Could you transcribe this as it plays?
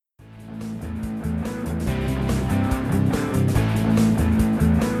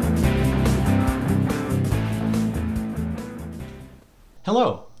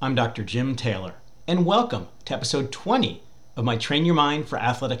Hello, I'm Dr. Jim Taylor, and welcome to episode 20 of my Train Your Mind for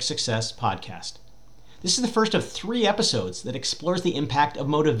Athletic Success podcast. This is the first of 3 episodes that explores the impact of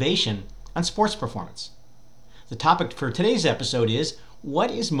motivation on sports performance. The topic for today's episode is,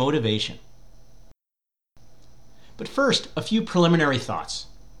 what is motivation? But first, a few preliminary thoughts.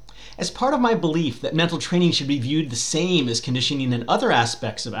 As part of my belief that mental training should be viewed the same as conditioning and other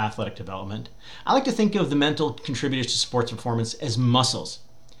aspects of athletic development, I like to think of the mental contributors to sports performance as muscles.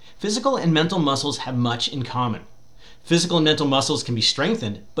 Physical and mental muscles have much in common. Physical and mental muscles can be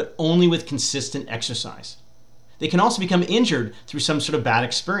strengthened, but only with consistent exercise. They can also become injured through some sort of bad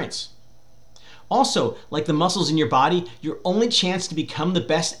experience. Also, like the muscles in your body, your only chance to become the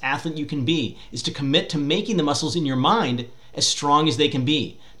best athlete you can be is to commit to making the muscles in your mind as strong as they can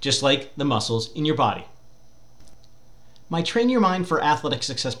be, just like the muscles in your body. My Train Your Mind for Athletic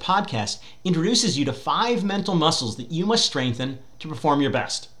Success podcast introduces you to 5 mental muscles that you must strengthen to perform your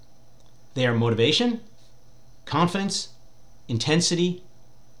best. They are motivation, confidence, intensity,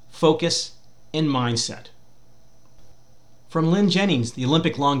 focus, and mindset. From Lynn Jennings, the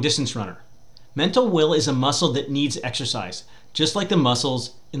Olympic long distance runner, mental will is a muscle that needs exercise, just like the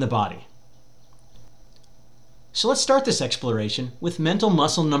muscles in the body. So let's start this exploration with mental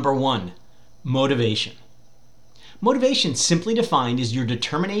muscle number 1, motivation. Motivation, simply defined, is your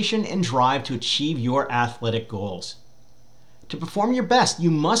determination and drive to achieve your athletic goals. To perform your best, you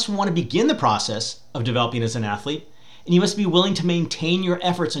must want to begin the process of developing as an athlete, and you must be willing to maintain your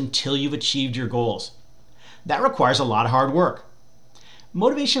efforts until you've achieved your goals. That requires a lot of hard work.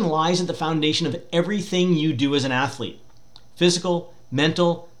 Motivation lies at the foundation of everything you do as an athlete: physical,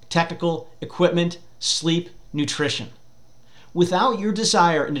 mental, technical, equipment, sleep, nutrition. Without your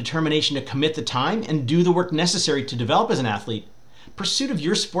desire and determination to commit the time and do the work necessary to develop as an athlete, pursuit of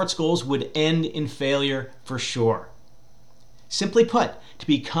your sports goals would end in failure for sure. Simply put, to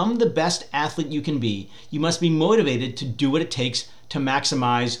become the best athlete you can be, you must be motivated to do what it takes to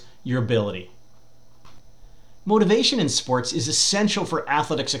maximize your ability. Motivation in sports is essential for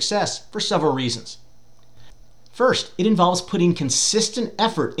athletic success for several reasons. First, it involves putting consistent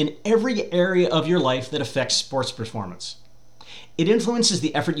effort in every area of your life that affects sports performance. It influences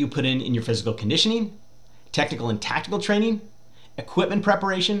the effort you put in your physical conditioning, technical and tactical training, equipment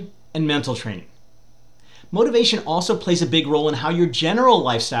preparation, and mental training. Motivation also plays a big role in how your general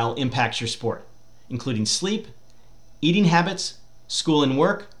lifestyle impacts your sport, including sleep, eating habits, school and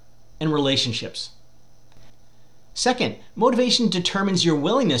work, and relationships. Second, motivation determines your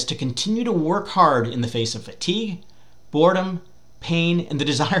willingness to continue to work hard in the face of fatigue, boredom, pain, and the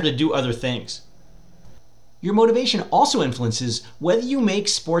desire to do other things. Your motivation also influences whether you make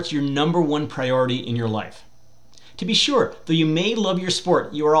sports your number 1 priority in your life. To be sure, though you may love your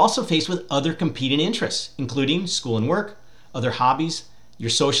sport, you are also faced with other competing interests, including school and work, other hobbies, your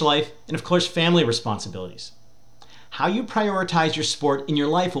social life, and of course, family responsibilities. How you prioritize your sport in your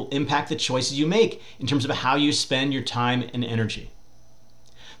life will impact the choices you make in terms of how you spend your time and energy.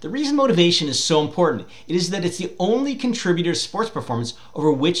 The reason motivation is so important is that it's the only contributor to sports performance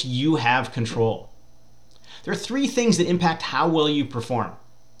over which you have control. There are 3 things that impact how well you perform.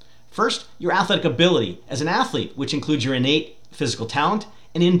 First, your athletic ability as an athlete, which includes your innate physical talent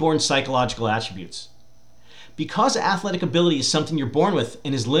and inborn psychological attributes. Because athletic ability is something you're born with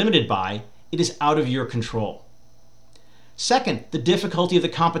and is limited by, it is out of your control. Second, the difficulty of the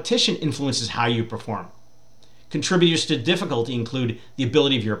competition influences how you perform. Contributors to difficulty include the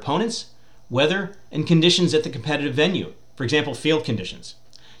ability of your opponents, weather, and conditions at the competitive venue, for example, field conditions.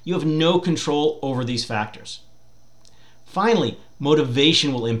 You have no control over these factors. Finally,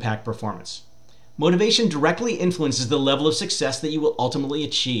 motivation will impact performance. Motivation directly influences the level of success that you will ultimately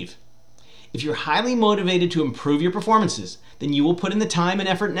achieve. If you're highly motivated to improve your performances, then you will put in the time and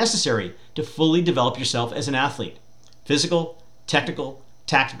effort necessary to fully develop yourself as an athlete: physical, technical,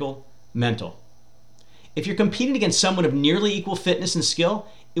 tactical, mental. If you're competing against someone of nearly equal fitness and skill,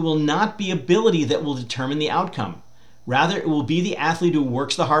 it will not be ability that will determine the outcome. Rather, it will be the athlete who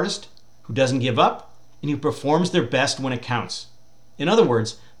works the hardest, who doesn't give up, and who performs their best when it counts. In other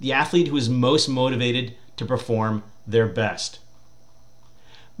words, the athlete who is most motivated to perform their best.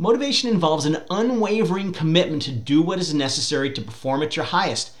 Motivation involves an unwavering commitment to do what is necessary to perform at your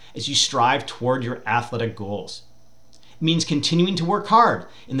highest as you strive toward your athletic goals. It means continuing to work hard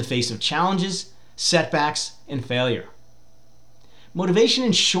in the face of challenges, setbacks, and failure. Motivation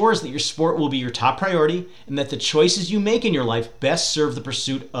ensures that your sport will be your top priority and that the choices you make in your life best serve the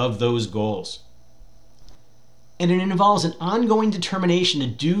pursuit of those goals. And it involves an ongoing determination to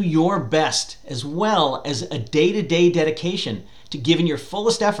do your best, as well as a day-to-day dedication to giving your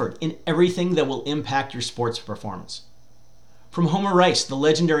fullest effort in everything that will impact your sports performance. from Homer Rice, the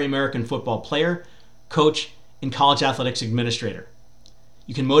legendary American football player, coach, and college athletics administrator.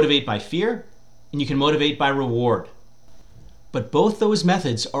 You can motivate by fear, and you can motivate by reward. But both those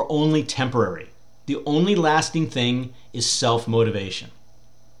methods are only temporary. The only lasting thing is self-motivation.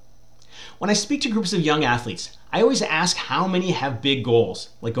 When I speak to groups of young athletes, I always ask how many have big goals,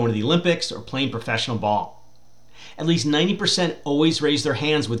 like going to the Olympics or playing professional ball. At least 90% always raise their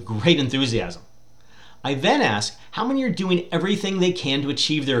hands with great enthusiasm. I then ask how many are doing everything they can to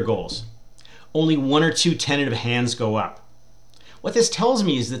achieve their goals. Only 1 or 2 tentative hands go up. What this tells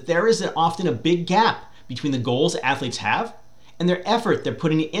me is that there is often a big gap between the goals athletes have and their effort they're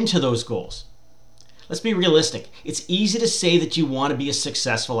putting into those goals. Let's be realistic. It's easy to say that you want to be a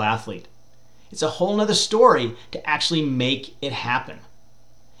successful athlete. It's a whole nother story to actually make it happen.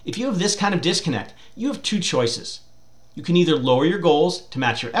 If you have this kind of disconnect, you have 2 choices. You can either lower your goals to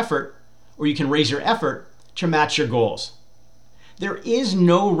match your effort, or you can raise your effort to match your goals. There is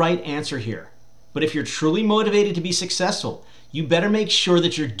no right answer here, but if you're truly motivated to be successful, you better make sure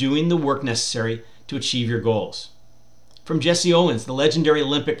that you're doing the work necessary to achieve your goals. From Jesse Owens, the legendary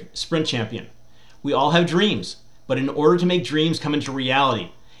Olympic sprint champion, we all have dreams, but in order to make dreams come into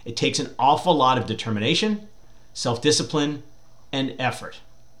reality, it takes an awful lot of determination, self-discipline, and effort.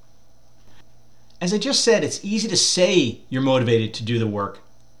 As I just said, it's easy to say you're motivated to do the work,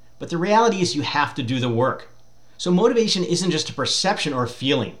 but the reality is you have to do the work. So motivation isn't just a perception or a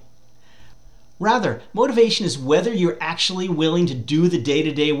feeling. Rather, motivation is whether you're actually willing to do the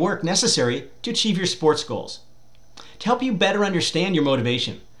day-to-day work necessary to achieve your sports goals. To help you better understand your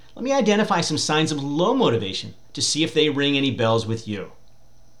motivation, let me identify some signs of low motivation to see if they ring any bells with you.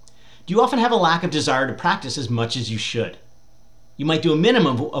 Do you often have a lack of desire to practice as much as you should? You might do a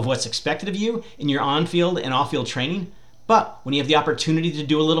minimum of what's expected of you in your on-field and off-field training, but when you have the opportunity to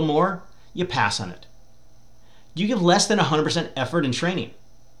do a little more, you pass on it. Do you give less than 100% effort in training?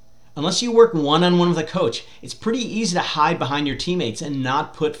 Unless you work one-on-one with a coach, it's pretty easy to hide behind your teammates and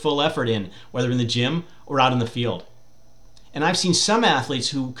not put full effort in, whether in the gym or out in the field. And I've seen some athletes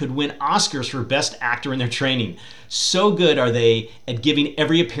who could win Oscars for best actor in their training. So good are they at giving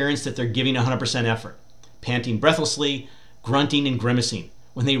every appearance that they're giving 100% effort, panting breathlessly, grunting and grimacing,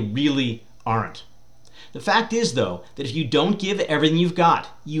 when they really aren't. The fact is, though, that if you don't give everything you've got,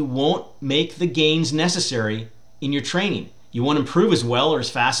 you won't make the gains necessary in your training. You won't improve as well or as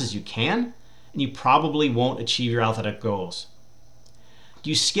fast as you can, and you probably won't achieve your athletic goals. Do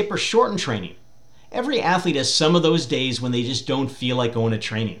you skip or shorten training? Every athlete has some of those days when they just don't feel like going to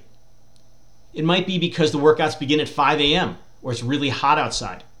training. It might be because the workouts begin at 5 a.m. or it's really hot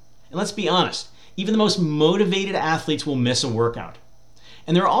outside. And let's be honest, even the most motivated athletes will miss a workout.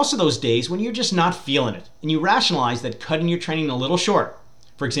 And there are also those days when you're just not feeling it, and you rationalize that cutting your training a little short,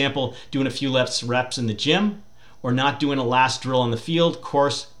 for example, doing a few less reps in the gym, or not doing a last drill on the field,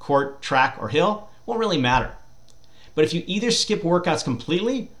 course, court, track, or hill, won't really matter. But if you either skip workouts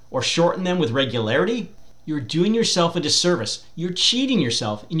completely or shorten them with regularity, you're doing yourself a disservice. You're cheating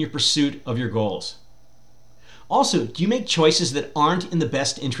yourself in your pursuit of your goals. Also, do you make choices that aren't in the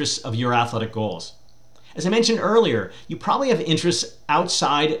best interests of your athletic goals? As I mentioned earlier, you probably have interests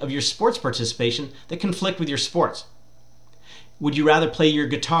outside of your sports participation that conflict with your sports. Would you rather play your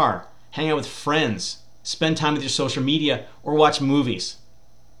guitar, hang out with friends, spend time with your social media, or watch movies?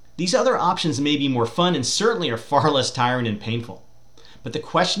 These other options may be more fun and certainly are far less tiring and painful. But the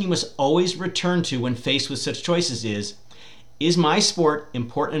question you must always return to when faced with such choices is my sport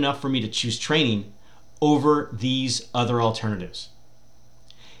important enough for me to choose training over these other alternatives?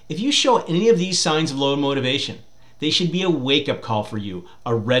 If you show any of these signs of low motivation, they should be a wake-up call for you,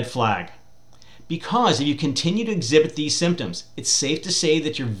 a red flag. Because if you continue to exhibit these symptoms, it's safe to say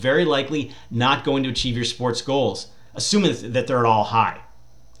that you're very likely not going to achieve your sports goals, assuming that they're at all high.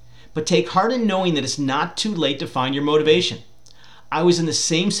 But take heart in knowing that it's not too late to find your motivation. I was in the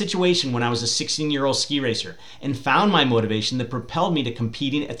same situation when I was a 16-year-old ski racer and found my motivation that propelled me to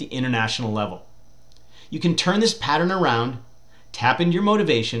competing at the international level. You can turn this pattern around, tap into your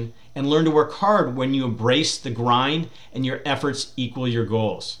motivation, and learn to work hard when you embrace the grind and your efforts equal your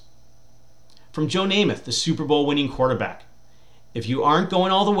goals. From Joe Namath, the Super Bowl winning quarterback, if you aren't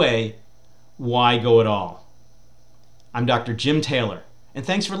going all the way, why go at all? I'm Dr. Jim Taylor, and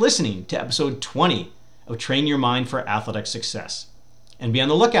thanks for listening to episode 20 of Train Your Mind for Athletic Success. And be on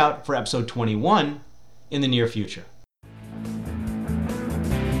the lookout for episode 21 in the near future.